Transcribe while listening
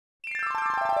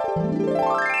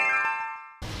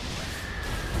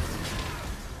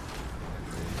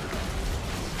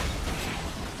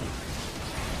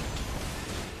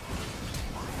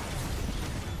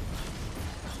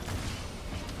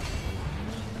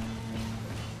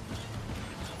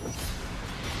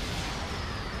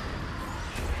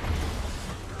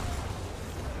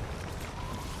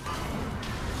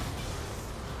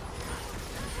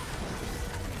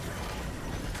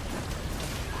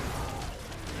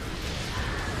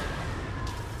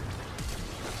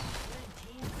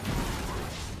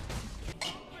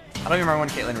I don't remember when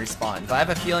Caitlyn respawned, but I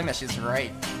have a feeling that she's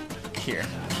right here.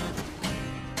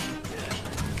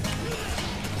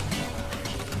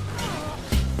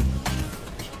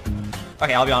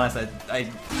 Okay, I'll be honest, I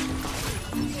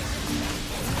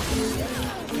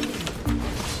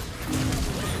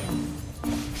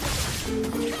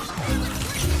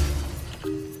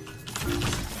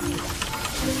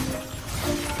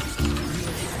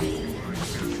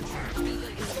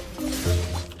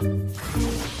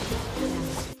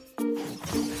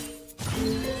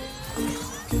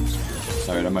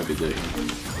Sorry, that might be dirty.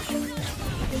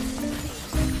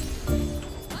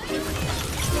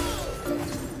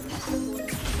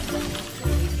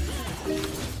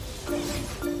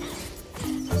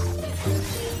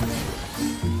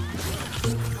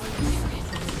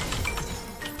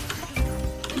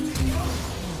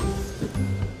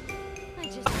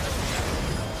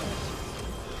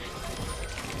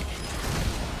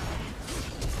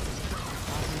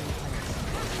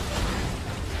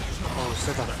 어우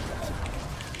세다.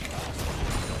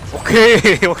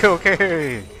 오케이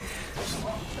오케이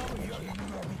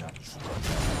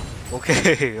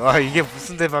오케이. 와 이게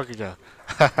무슨 대박이냐.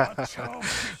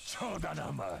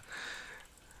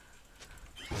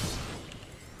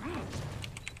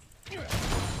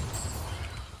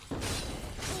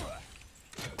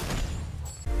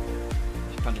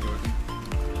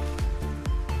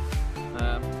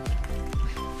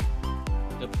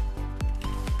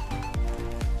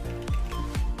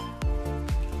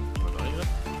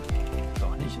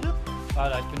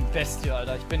 Alter, ich bin Bestie,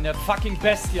 Alter. Ich bin der fucking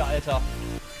Bestie, Alter.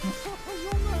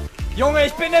 Junge,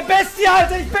 ich bin der Bestie,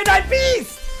 Alter. Ich bin ein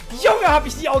Biest. Junge, hab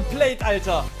ich die outplayed,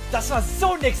 Alter. Das war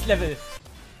so next level.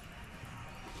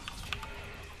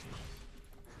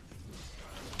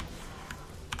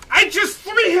 I just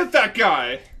 3-hit that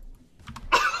guy.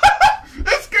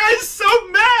 This guy's so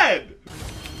mad.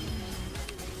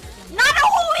 나를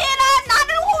호위해라!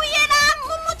 나를 호위해라!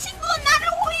 무무 친구 나를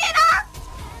호위해라!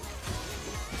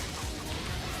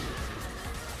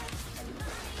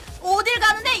 어딜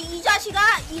가는데 이 자식아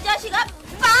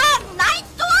빵! 나이스!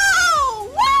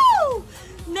 우!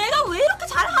 내가 왜 이렇게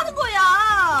잘하는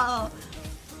거야?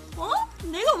 어?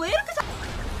 내가 왜 이렇게 잘...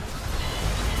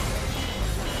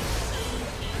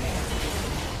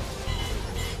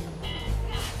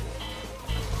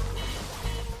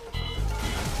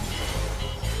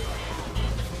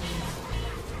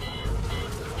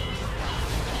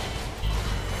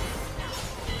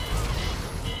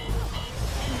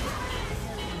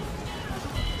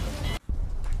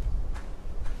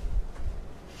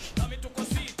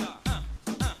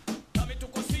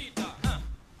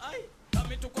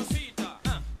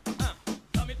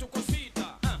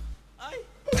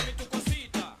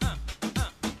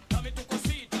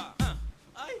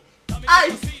 아,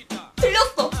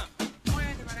 틀렸어.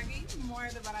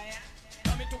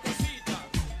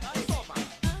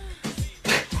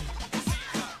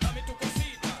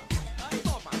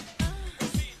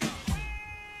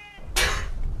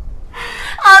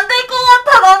 안 될 것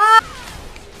같아 나는.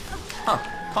 Huh.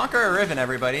 Conquer a Riven,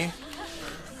 everybody.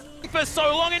 For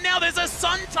so long, and now there's a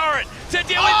sun turret to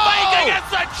deal with. Baker gets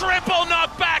the triple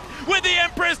knockback with the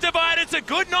Emperor's Divide. It's a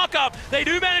good knock-up. They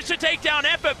do manage to take down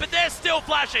Effort, but they're still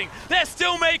flashing. They're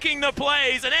still making the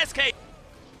plays, and SK...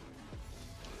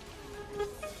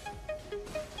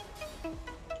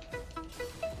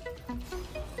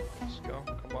 Let's go.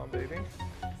 Come on, baby.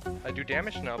 I do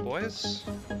damage now, boys.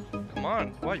 Come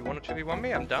on. What, you want to 2v1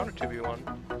 me? I'm down to 2v1.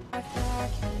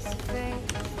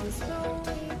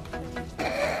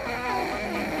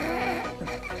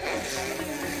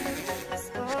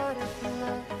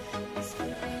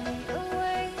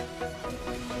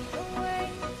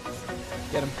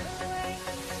 Get him.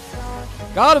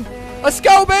 Got him. Let's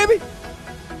go, baby.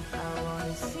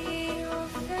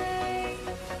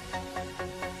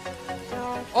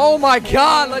 Oh my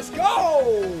god, let's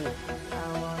go!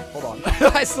 Hold on.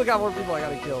 I still got more people I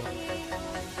gotta kill.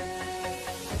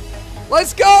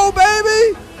 Let's go,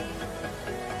 baby!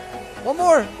 One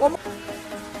more.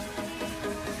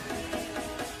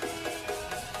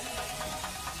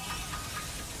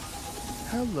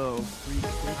 Hello, freak.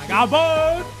 I got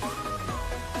both!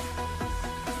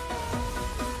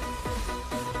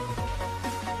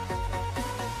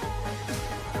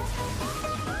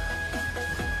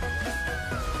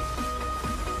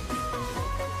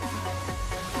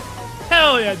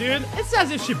 Hell yeah, dude! It's as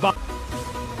if she bought.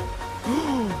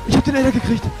 Ich hab den Ender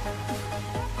gekriegt!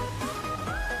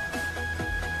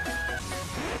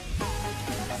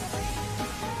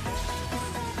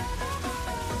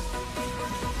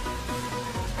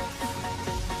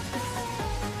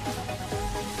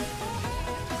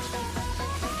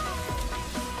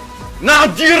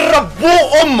 نعدي ربو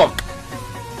امك.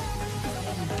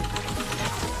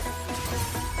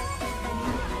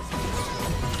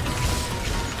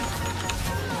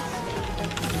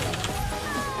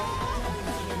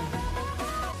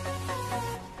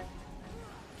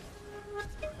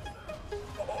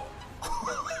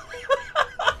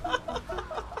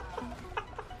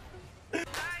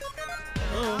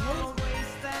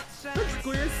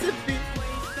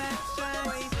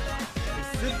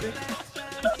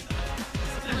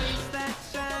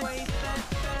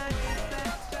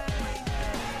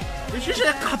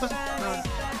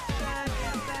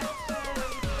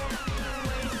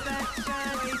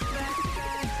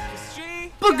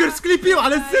 بقر سكليبيو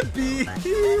على الزبي.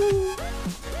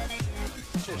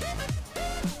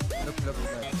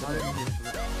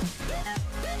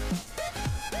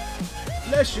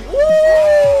 لا شيء.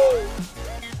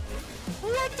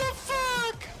 What the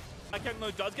fuck?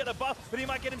 Kekno does get a buff, but he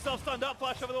might get himself stunned up.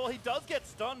 Flash over the wall. He does get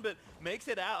stunned, but makes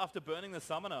it out after burning the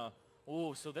summoner.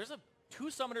 Oh, so there's two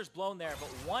summoners blown there, but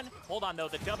one, hold on though,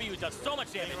 the W does so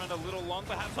much damage. Around a little long,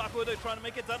 perhaps Hakuodo trying to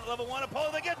make it done at level 1.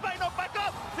 Apollo that gets knocked back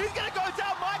up. He's gonna go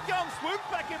down. Mike Young swoops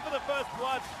back in for the first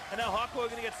blood, and now Hakuodo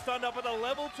gonna get stunned up at a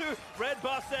level 2. Red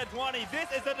buff said 20. This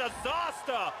is a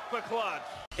disaster for Clutch.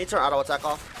 He turned auto attack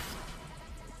off.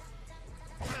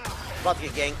 About to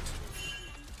get ganked.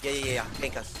 Yeah.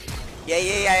 Gank us.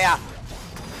 Yeah.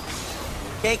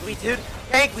 Gank me, dude.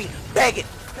 Gank me. Beg it.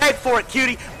 Beg for it,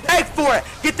 cutie. Beg for it.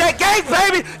 Get that gank,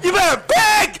 baby. You better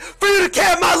beg for you to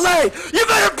camp my lane. You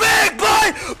better beg,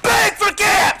 boy. Beg for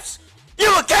camps.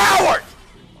 You a coward.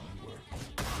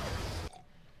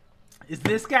 Is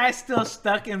this guy still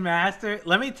stuck in Master?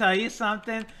 Let me tell you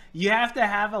something. You have to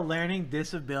have a learning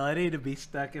disability to be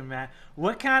stuck in Master.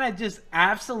 What kind of just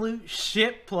absolute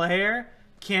shit player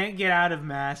can't get out of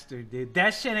Master, dude?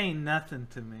 That shit ain't nothing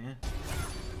to me.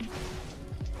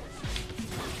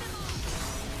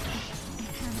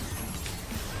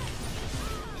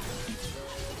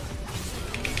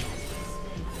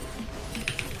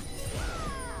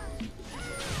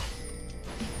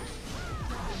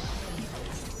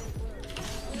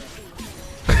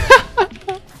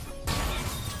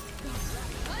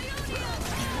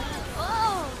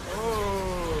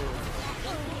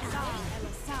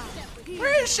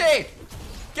 Where is she?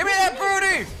 Give me that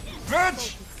booty!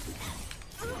 Bitch!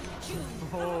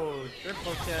 Oh,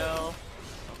 triple kill.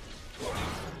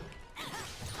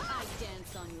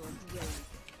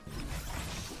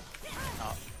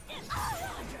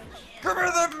 Give me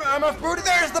the MF booty!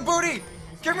 There's the booty!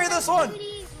 Give me this one!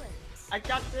 I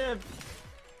got them.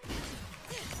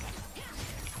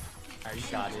 Alright,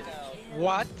 you got it.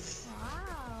 What?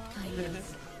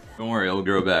 Don't worry, it'll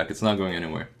grow back. It's not going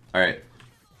anywhere. Alright.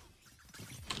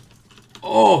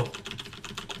 Oh!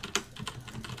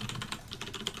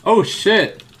 Oh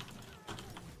shit!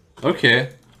 Okay.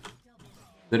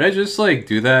 Did I just like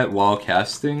do that while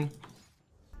casting?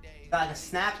 Got a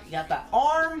snap, you got that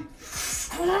arm.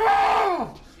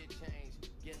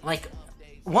 Like,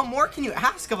 what more can you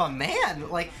ask of a man?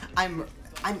 Like, I'm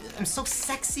so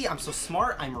sexy, I'm so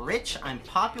smart, I'm rich, I'm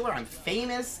popular, I'm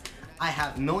famous. I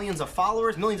have millions of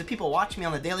followers, millions of people watch me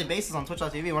on a daily basis on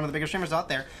Twitch.tv, one of the biggest streamers out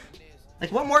there.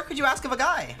 Like, what more could you ask of a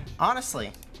guy?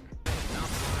 Honestly.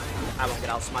 I won't get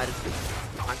outsmited.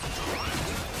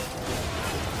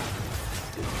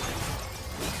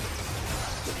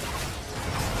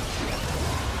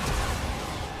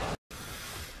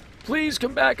 Please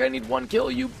come back, I need 1 kill,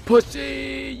 you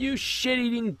pussy! You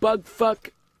shit-eating bug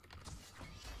fuck!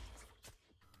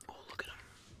 Oh, look at him.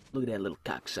 Look at that little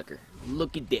cocksucker.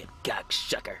 Look at that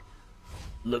cocksucker.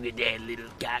 Look at that little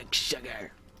cocksucker.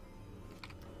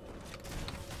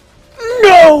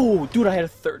 No! Dude, I had a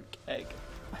 3rd keg.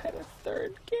 I had a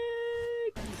 3rd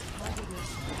keg.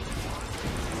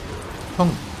 형,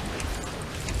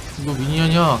 이거 미니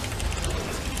아니야?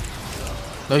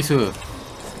 나이스.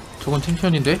 저건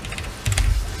챔피언인데?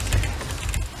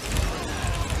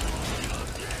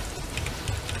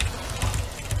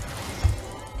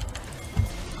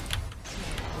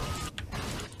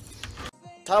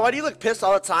 Tyler, why do you look pissed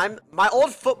all the time? My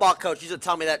old football coach used to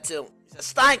tell me that too. He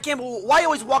Stein Campbell, why you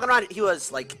always walking around? He's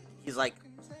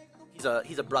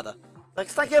a brother. Like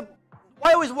Stein Campbell, why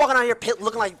you always walking around here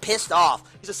looking like pissed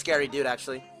off? He's a scary dude,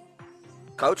 actually.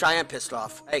 Coach, I am pissed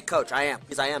off. Hey, Coach, I am,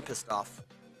 because I am pissed off.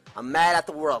 I'm mad at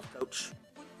the world, Coach.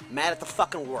 Mad at the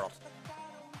fucking world.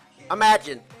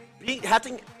 Imagine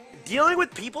dealing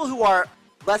with people who are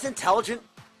less intelligent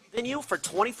than you for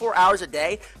 24 hours a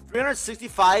day,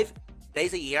 365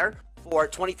 days a year for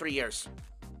 23 years.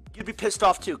 You'd be pissed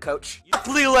off too, Coach.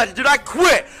 League of Legends, dude, I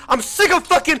quit! I'm sick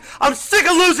of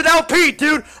losing LP,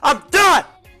 dude! I'm done!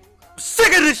 I'm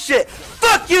sick of this shit!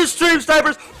 Fuck you, Stream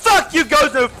Snipers! Fuck you,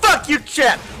 Gozo! Fuck you,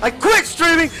 Chat! I quit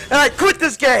streaming and I quit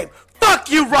this game! Fuck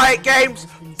you, Riot Games!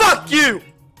 Fuck you!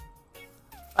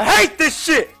 I hate this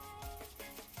shit!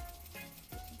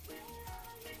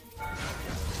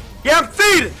 Yeah, I'm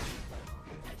feeding!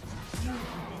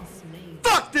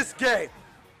 Fuck this game!